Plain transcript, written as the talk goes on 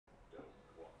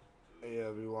Hey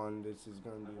everyone, this is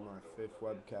going to be my fifth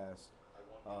webcast.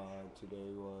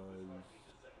 Today was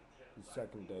the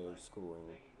second day of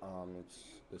schooling. It's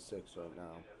the sixth right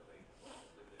now.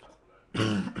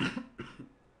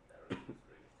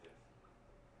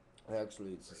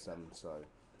 Actually, it's the seventh. Sorry.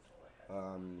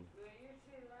 Um,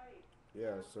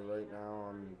 yeah. So right now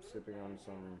I'm sipping on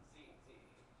some.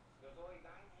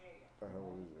 The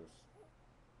hell is this?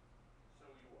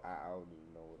 I don't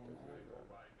even know what this is.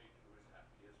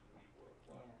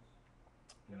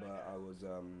 But I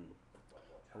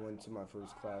went to my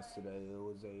first class today. It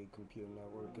was a computer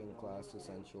networking class.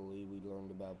 Essentially, we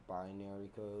learned about binary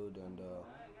code and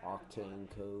octane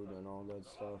code and all that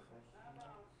stuff.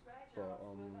 But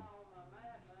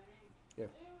yeah,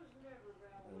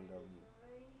 and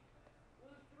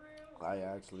I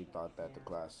actually thought that the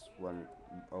class went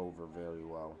over very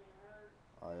well.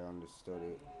 I understood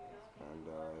it, and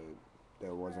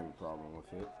there wasn't a problem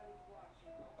with it.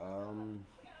 Um,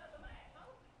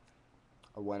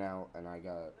 I went out and I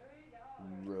got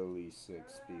really sick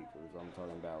speakers. I'm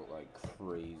talking about like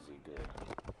crazy good.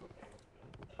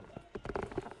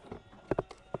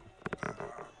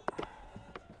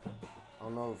 I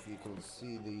don't know if you can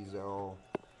see these all.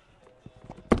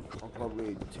 I'll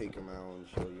probably take them out and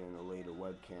show you in a later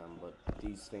webcam, but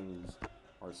these things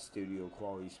are studio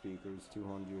quality speakers,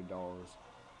 $200,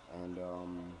 and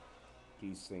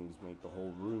these things make the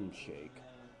whole room shake.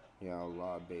 You know, a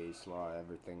lot of bass, a lot of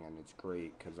everything, and it's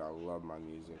great because I love my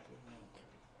music.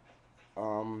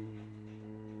 Um,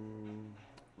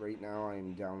 right now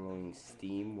I'm downloading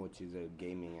Steam, which is a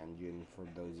gaming engine for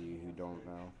those of you who don't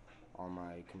know, on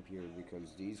my computer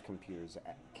because these computers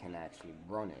can actually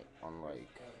run it, unlike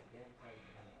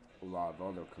a lot of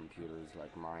other computers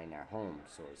like mine at home,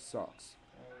 so it sucks.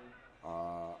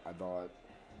 I bought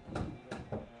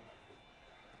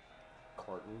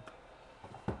carton,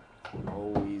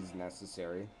 always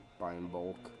necessary, buy in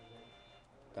bulk.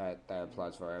 That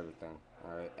applies for everything.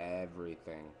 All right,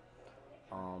 everything.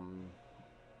 Um,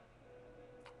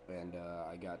 and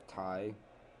I got Ty,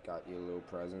 got you a little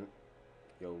present.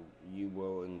 Yo, you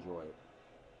will enjoy it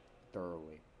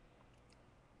thoroughly.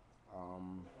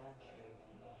 Um,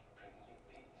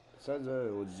 says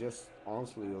it was just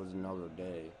honestly it was another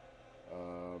day.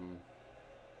 Um,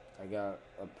 I got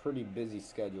a pretty busy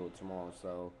schedule tomorrow,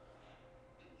 so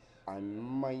I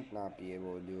might not be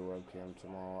able to do a webcam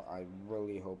tomorrow. I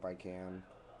really hope I can.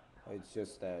 It's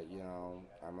just that,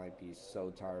 I might be so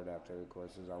tired after the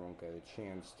courses I won't get a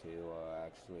chance to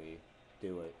actually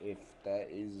do it. If that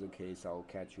is the case, I'll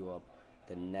catch you up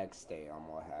the next day on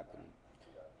what happened.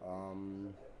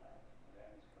 Um,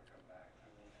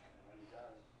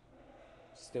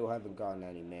 Still haven't gotten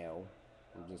any mail.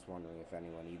 I'm just wondering if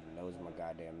anyone even knows my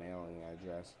goddamn mailing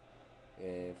address.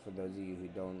 For those of you who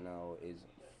don't know, is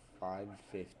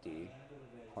 550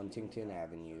 Huntington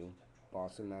Avenue,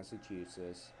 Boston,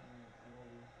 Massachusetts.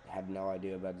 I have no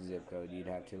idea about the zip code. You'd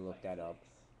have to look that up.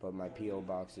 But my PO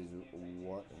box is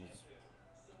what?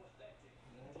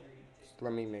 Just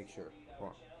let me make sure.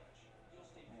 Hold on.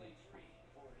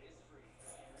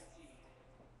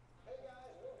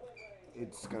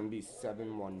 It's gonna be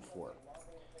 714.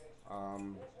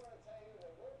 Um,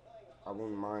 I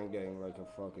wouldn't mind getting like a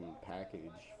fucking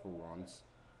package for once.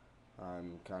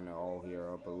 I'm kind of all here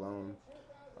up alone.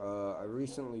 I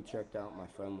recently checked out my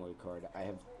Femway card. I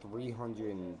have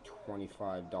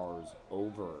 $325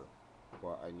 over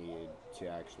what I needed to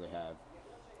actually have,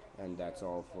 and that's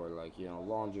all for like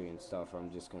laundry and stuff.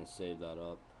 I'm just gonna save that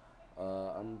up.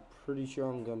 I'm pretty sure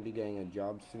I'm gonna be getting a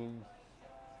job soon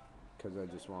because I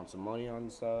just want some money on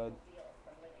the side.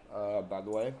 By the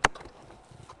way,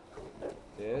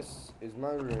 this is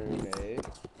my roommate.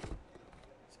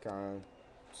 He's kind of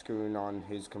screwing on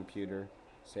his computer.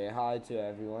 Say hi to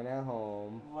everyone at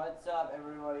home. What's up,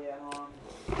 everybody at home?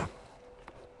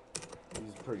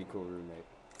 He's a pretty cool roommate.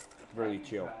 Really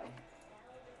chill. Try.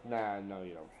 Nah, no,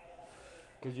 you don't.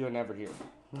 Because you're never here.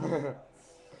 Yeah.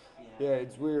 Yeah,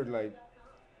 it's weird. Like,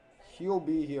 he'll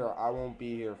be here, I won't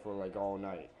be here for like all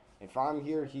night. If I'm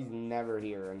here, he's never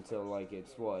here until like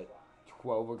it's what,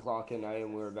 12 o'clock at night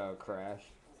and we're about to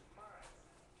crash.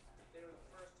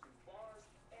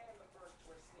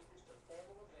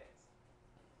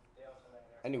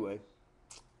 Anyway,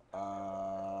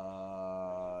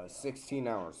 16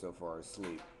 hours so far of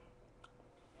sleep.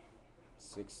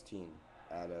 16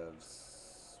 out of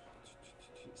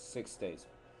 6 days.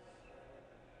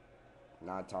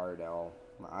 Not tired at all.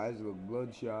 My eyes look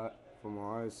bloodshot from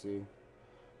what I see.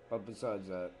 But besides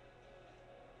that,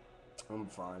 I'm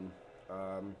fine.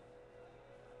 Um,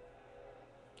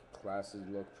 Classes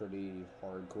look pretty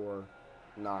hardcore.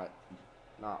 Not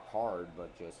not hard,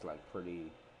 but just like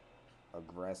pretty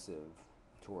aggressive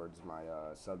towards my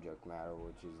subject matter,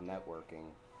 which is networking.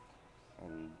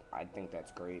 And I think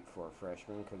that's great for a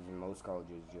freshman because most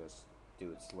colleges just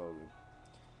do it slowly.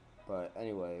 But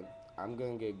anyway, I'm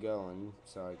gonna get going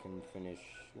so I can finish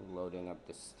loading up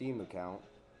the Steam account.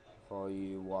 For all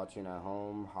you watching at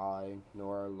home, hi,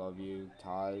 Nora, love you,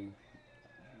 Ty,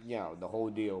 the whole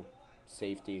deal.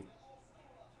 Safety,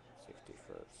 safety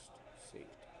first, safety.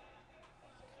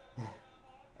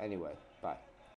 Anyway, bye.